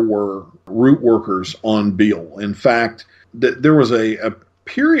 there were root workers on Beale. In fact, there was a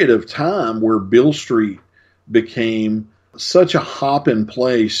period of time where Beale Street became such a hop-in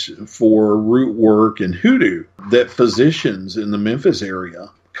place for root work and hoodoo that physicians in the Memphis area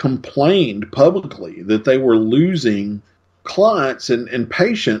complained publicly that they were losing clients and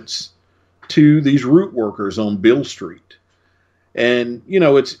patients to these root workers on Beale Street. And,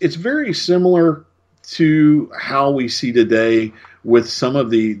 it's very similar to how we see today with some of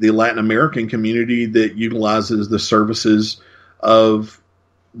the Latin American community that utilizes the services of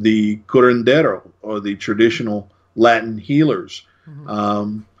the curandero, or the traditional Latin healers.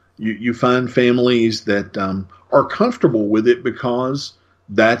 Mm-hmm. You find families that are comfortable with it because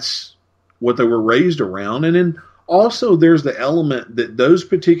that's what they were raised around. And then also there's the element that those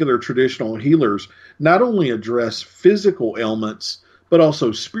particular traditional healers not only address physical ailments, but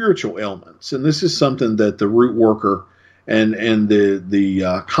also spiritual ailments. And this is something that the root worker and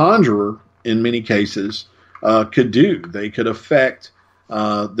the conjurer, in many cases, could do. They could affect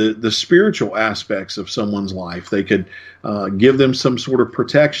the spiritual aspects of someone's life. They could give them some sort of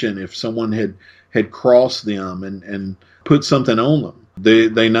protection if someone had crossed them and put something on them.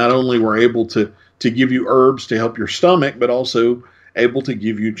 They not only were able to give you herbs to help your stomach, but also able to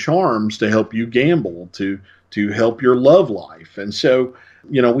give you charms to help you gamble, to help your love life. And so,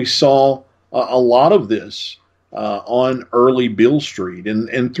 we saw a lot of this on early Beale Street.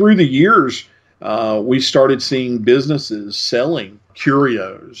 And through the years, we started seeing businesses selling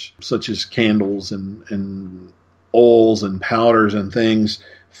curios, such as candles and oils and powders and things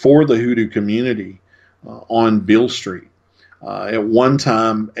for the hoodoo community on Beale Street. At one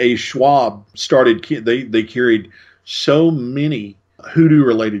time, A. Schwab started, they carried so many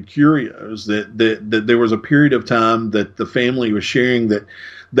hoodoo-related curios that there was a period of time that the family was sharing that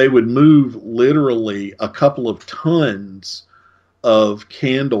they would move literally a couple of tons of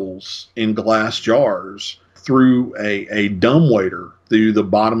candles in glass jars through a dumbwaiter through the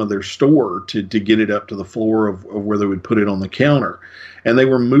bottom of their store to get it up to the floor of where they would put it on the counter. And they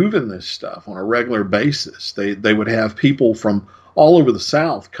were moving this stuff on a regular basis. They would have people from all over the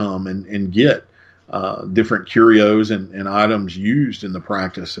South come and get different curios and items used in the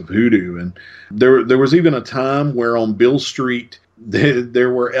practice of hoodoo. And there was even a time where on Beale Street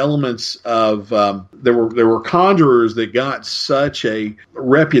there were elements of there were conjurers that got such a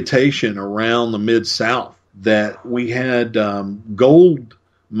reputation around the Mid-South that we had gold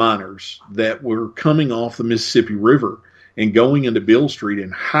miners that were coming off the Mississippi River and going into Beale Street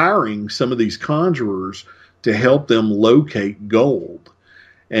and hiring some of these conjurers to help them locate gold.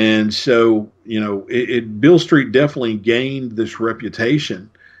 And so, Beale Street definitely gained this reputation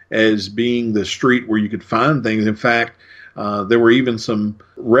as being the street where you could find things. In fact, there were even some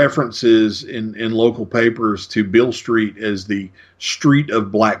references in local papers to Beale Street as the street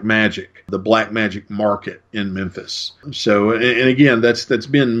of black magic, the black magic market in Memphis. So, and again, that's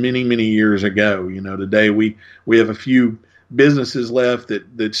been many, many years ago. Today we have a few businesses left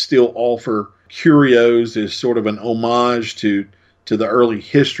that still offer curios as sort of an homage to the early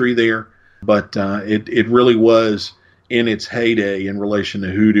history there. But it really was in its heyday in relation to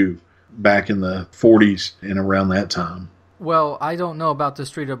hoodoo back in the 40s and around that time. Well, I don't know about the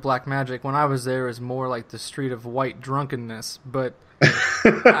street of black magic. When I was there, it was more like the street of white drunkenness. But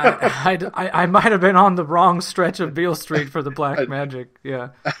I might have been on the wrong stretch of Beale Street for the black magic. Yeah.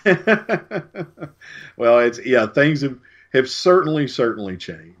 Well, things have certainly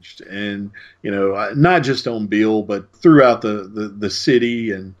changed, and not just on Beale, but throughout the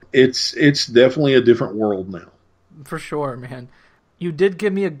city, and it's definitely a different world now. For sure, man. You did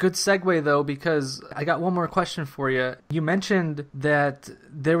give me a good segue, though, because I got one more question for you. You mentioned that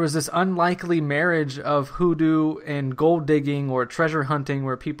there was this unlikely marriage of hoodoo and gold digging or treasure hunting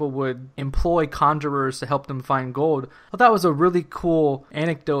where people would employ conjurers to help them find gold. Well, that was a really cool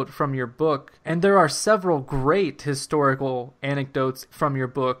anecdote from your book, and there are several great historical anecdotes from your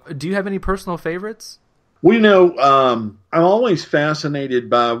book. Do you have any personal favorites? Well, I'm always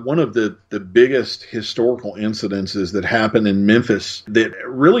fascinated by one of the biggest historical incidences that happened in Memphis that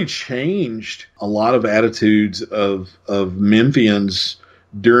really changed a lot of attitudes of Memphians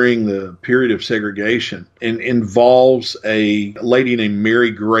during the period of segregation, and involves a lady named Mary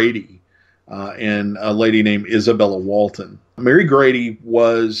Grady. and a lady named Isabella Walton. Mary Grady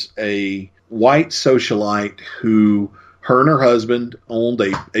was a white socialite who, her and her husband owned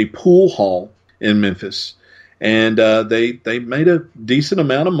a pool hall in Memphis. And they made a decent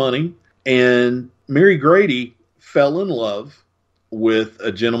amount of money. And Mary Grady fell in love with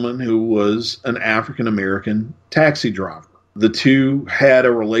a gentleman who was an African-American taxi driver. The two had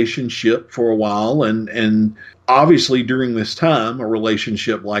a relationship for a while, and obviously during this time, a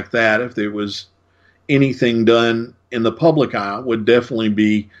relationship like that, if there was anything done in the public eye, would definitely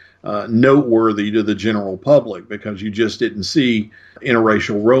be noteworthy to the general public, because you just didn't see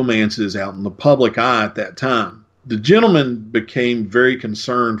interracial romances out in the public eye at that time. The gentleman became very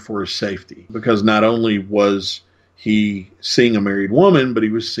concerned for his safety, because not only was he seeing a married woman, but he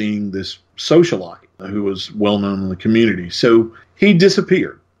was seeing this socialite who was well known in the community. So he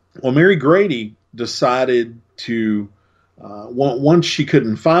disappeared. Well, Mary Grady decided to, once she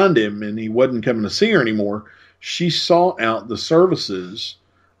couldn't find him and he wasn't coming to see her anymore, she sought out the services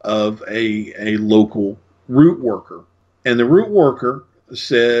of a local root worker. And the root worker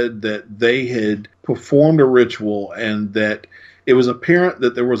said that they had performed a ritual and that it was apparent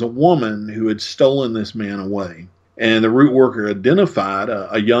that there was a woman who had stolen this man away. And the root worker identified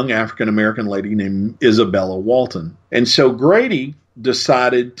a young African-American lady named Isabella Walton. And so Grady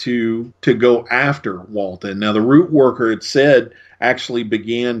decided to go after Walton. Now, the root worker, it said, actually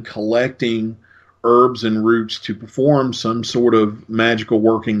began collecting herbs and roots to perform some sort of magical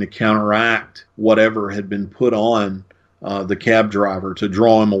working to counteract whatever had been put on the cab driver to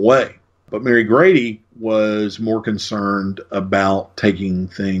draw him away. But Mary Grady was more concerned about taking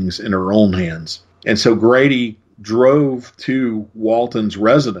things in her own hands. And so Grady drove to Walton's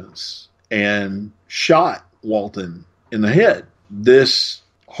residence and shot Walton in the head. This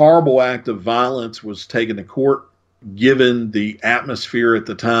horrible act of violence was taken to court. Given the atmosphere at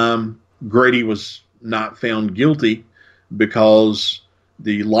the time, Grady was not found guilty because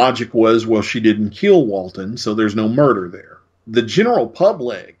the logic was, well, she didn't kill Walton, so there's no murder there. The general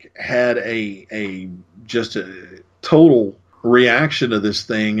public had just a total reaction to this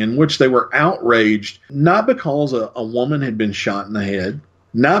thing in which they were outraged, not because a woman had been shot in the head,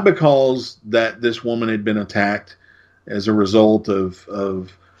 not because that this woman had been attacked as a result of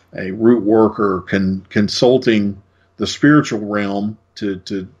a root worker consulting the spiritual realm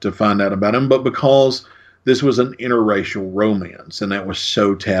to find out about him, but because this was an interracial romance, and that was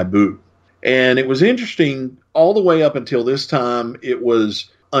so taboo. And it was interesting, all the way up until this time, it was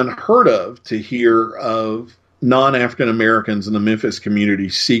unheard of to hear of non-African Americans in the Memphis community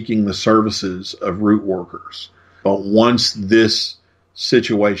seeking the services of root workers. But once this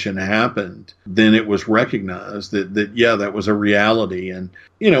situation happened, then it was recognized that that was a reality. And,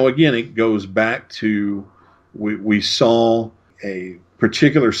 again, it goes back to we saw a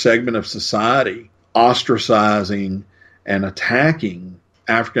particular segment of society ostracizing and attacking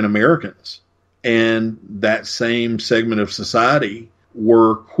African Americans. And that same segment of society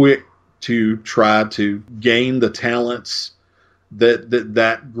were quick to try to gain the talents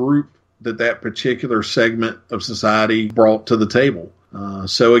that group, that particular segment of society brought to the table.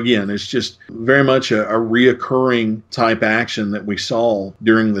 So again, it's just very much a reoccurring type action that we saw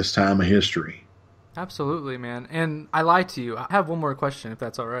during this time of history. Absolutely, man. And I lied to you. I have one more question, if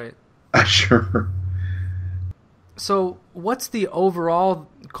that's all right. Sure. So what's the overall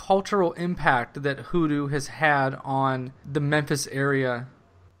cultural impact that Hoodoo has had on the Memphis area?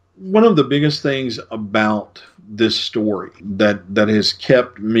 One of the biggest things about this story that has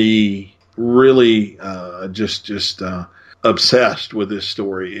kept me really just obsessed with this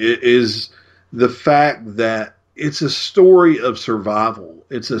story is the fact that it's a story of survival.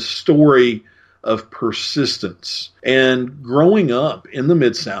 It's a story of persistence. And growing up in the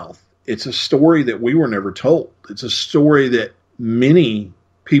Mid-South, it's a story that we were never told. It's a story that many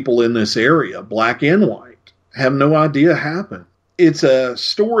people in this area, black and white, have no idea happened. It's a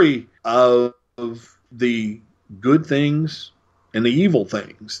story of the good things and the evil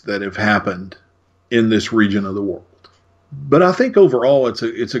things that have happened in this region of the world. But I think overall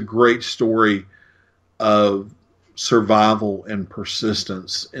it's a great story of survival and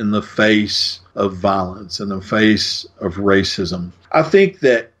persistence in the face of violence, in the face of racism. I think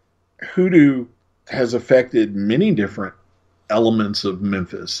that Hoodoo has affected many different elements of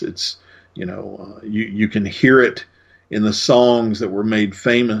Memphis. It's, you can hear it in the songs that were made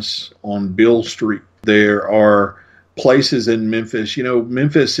famous on Bill Street. There are places in Memphis,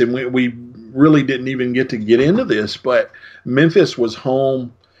 Memphis, and we really didn't even get into this, but Memphis was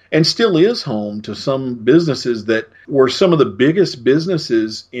home and still is home to some businesses that were some of the biggest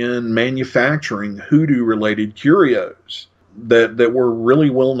businesses in manufacturing hoodoo-related curios. that were really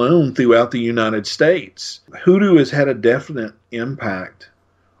well known throughout the United States. Hoodoo has had a definite impact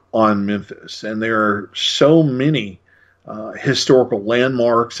on Memphis, and there are so many historical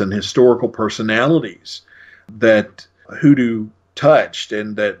landmarks and historical personalities that Hoodoo touched,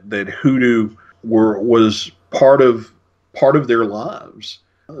 and that Hoodoo was part of their lives.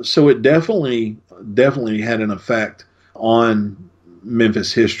 So it definitely had an effect on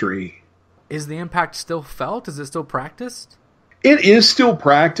Memphis history. Is the impact still felt? Is it still practiced? It is still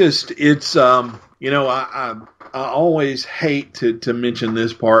practiced. It's I always hate to mention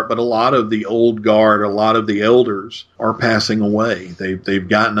this part, but a lot of the old guard, a lot of the elders are passing away. They've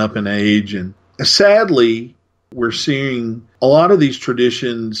gotten up in age, and sadly, we're seeing a lot of these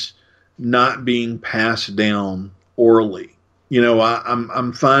traditions not being passed down orally.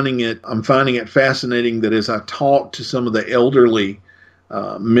 I'm finding it fascinating that as I talk to some of the elderly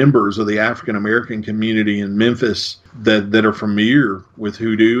members of the African American community in Memphis that are familiar with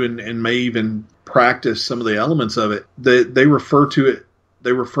Hoodoo and may even practice some of the elements of it, they refer to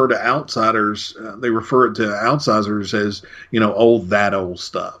outsiders. They refer it to outsiders as, that old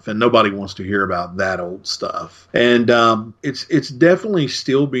stuff, and nobody wants to hear about that old stuff. And it's definitely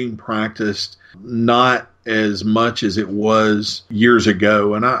still being practiced, not as much as it was years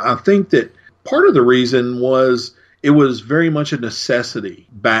ago. And I think that part of the reason was it was very much a necessity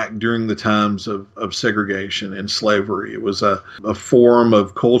back during the times of segregation and slavery. It was a form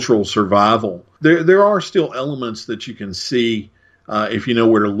of cultural survival. There are still elements that you can see if you know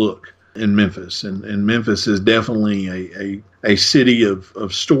where to look in Memphis. And Memphis is definitely a city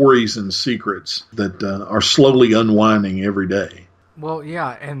of stories and secrets that are slowly unwinding every day. Well,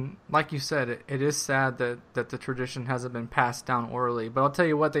 yeah, and like you said, it is sad that the tradition hasn't been passed down orally. But I'll tell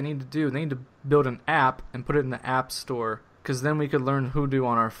you what they need to do. They need to build an app and put it in the App Store, because then we could learn Hoodoo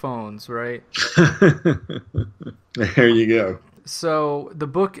on our phones, right? There you go. So the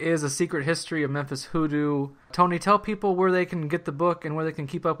book is A Secret History of Memphis Hoodoo. Tony, tell people where they can get the book and where they can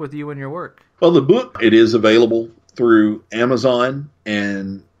keep up with you and your work. Well, the book, it is available through Amazon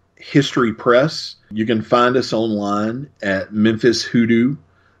and History Press. You can find us online at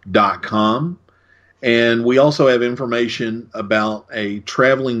memphishoodoo.com. And we also have information about a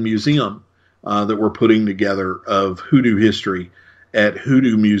traveling museum that we're putting together of Hoodoo history at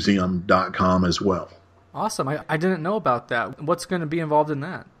hoodoomuseum.com as well. Awesome. I didn't know about that. What's going to be involved in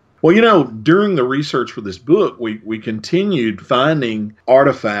that? Well, during the research for this book, we continued finding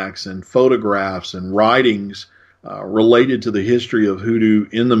artifacts and photographs and writings related to the history of Hoodoo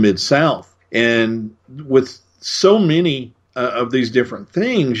in the Mid-South. And with so many of these different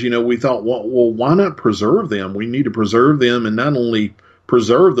things, we thought, well, why not preserve them? We need to preserve them, and not only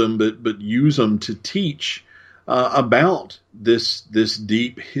preserve them, but use them to teach about this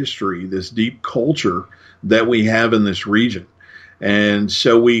deep history, this deep culture that we have in this region. And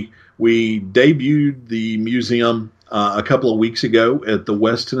so we debuted the museum a couple of weeks ago at the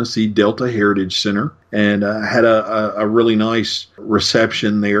West Tennessee Delta Heritage Center, and had a really nice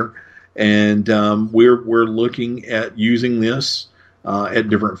reception there. And we're looking at using this at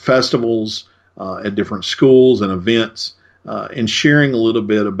different festivals, at different schools and events, and sharing a little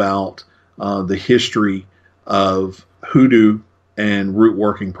bit about the history of Hoodoo and root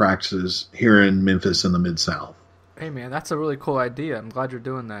working practices here in Memphis in the Mid-South. Hey, man, that's a really cool idea. I'm glad you're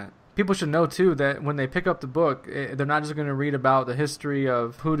doing that. People should know, too, that when they pick up the book, they're not just going to read about the history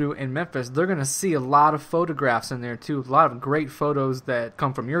of Hoodoo in Memphis. They're going to see a lot of photographs in there, too. A lot of great photos that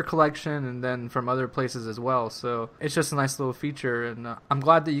come from your collection and then from other places as well. So it's just a nice little feature. And I'm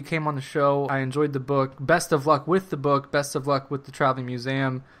glad that you came on the show. I enjoyed the book. Best of luck with the book. Best of luck with the Traveling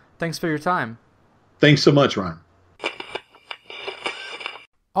Museum. Thanks for your time. Thanks so much, Ryan.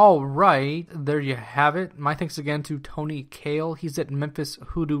 All right, there you have it. My thanks again to Tony Kail. He's at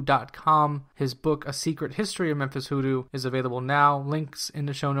memphishoodoo.com. His book, A Secret History of Memphis Hoodoo, is available now. Links in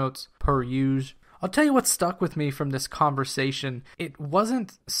the show notes per usual. I'll tell you what stuck with me from this conversation. It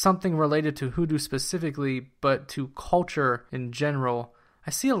wasn't something related to Hoodoo specifically, but to culture in general.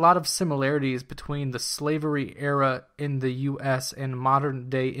 I see a lot of similarities between the slavery era in the U.S. and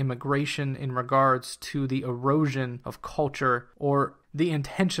modern-day immigration in regards to the erosion of culture, or the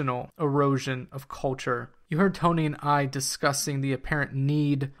intentional erosion of culture. You heard Tony and I discussing the apparent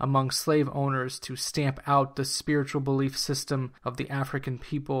need among slave owners to stamp out the spiritual belief system of the African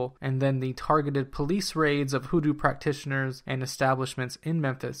people, and then the targeted police raids of Hoodoo practitioners and establishments in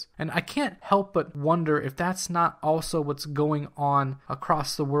Memphis. And I can't help but wonder if that's not also what's going on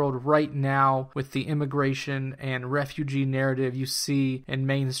across the world right now with the immigration and refugee narrative you see in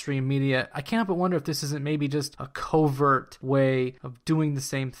mainstream media. I can't help but wonder if this isn't maybe just a covert way of doing the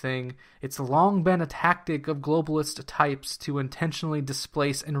same thing. It's long been a tactic tactic of globalist types to intentionally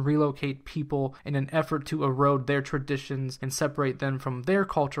displace and relocate people in an effort to erode their traditions and separate them from their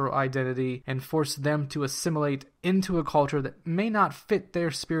cultural identity and force them to assimilate into a culture that may not fit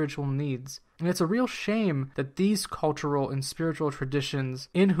their spiritual needs. And it's a real shame that these cultural and spiritual traditions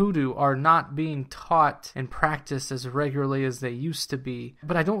in Hoodoo are not being taught and practiced as regularly as they used to be.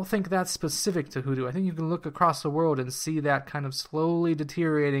 But I don't think that's specific to Hoodoo. I think you can look across the world and see that kind of slowly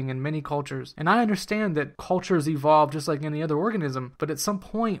deteriorating in many cultures. And I understand that cultures evolve just like any other organism, but at some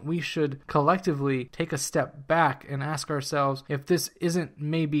point we should collectively take a step back and ask ourselves if this isn't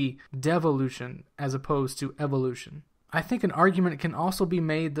maybe devolution as opposed to evolution. I think an argument can also be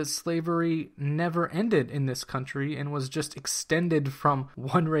made that slavery never ended in this country and was just extended from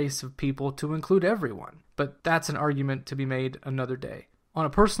one race of people to include everyone. But that's an argument to be made another day. On a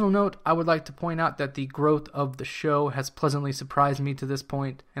personal note, I would like to point out that the growth of the show has pleasantly surprised me to this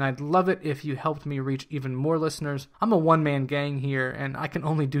point, and I'd love it if you helped me reach even more listeners. I'm a one-man gang here, and I can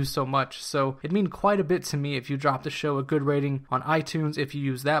only do so much, so it'd mean quite a bit to me if you dropped the show a good rating on iTunes if you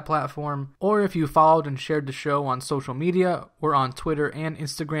use that platform, or if you followed and shared the show on social media. We're on Twitter and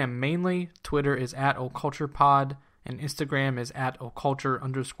Instagram mainly. Twitter is @OCCULTUREPod, and Instagram is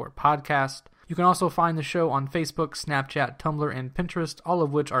 @OCCULTURE_podcast. You can also find the show on Facebook, Snapchat, Tumblr, and Pinterest, all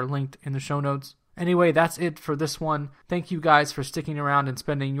of which are linked in the show notes. Anyway, that's it for this one. Thank you guys for sticking around and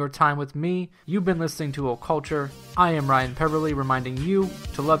spending your time with me. You've been listening to OCCULTURE. I am Ryan Peverly, reminding you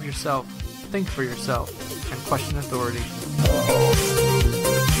to love yourself, think for yourself, and question authority.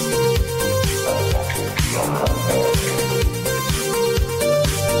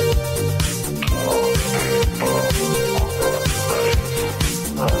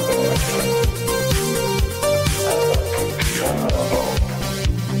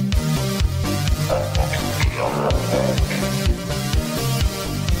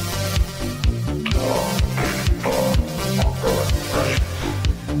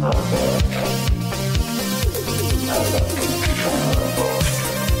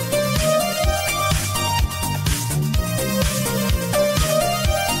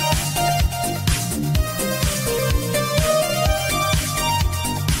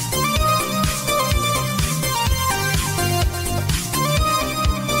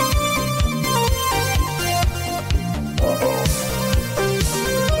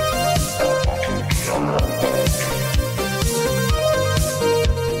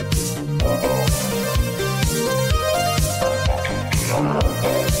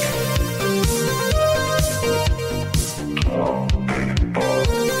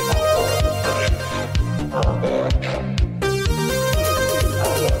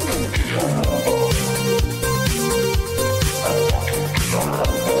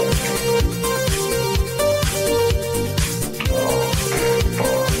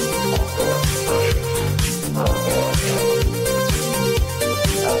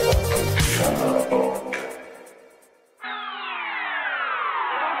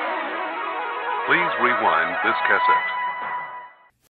 Please rewind this cassette.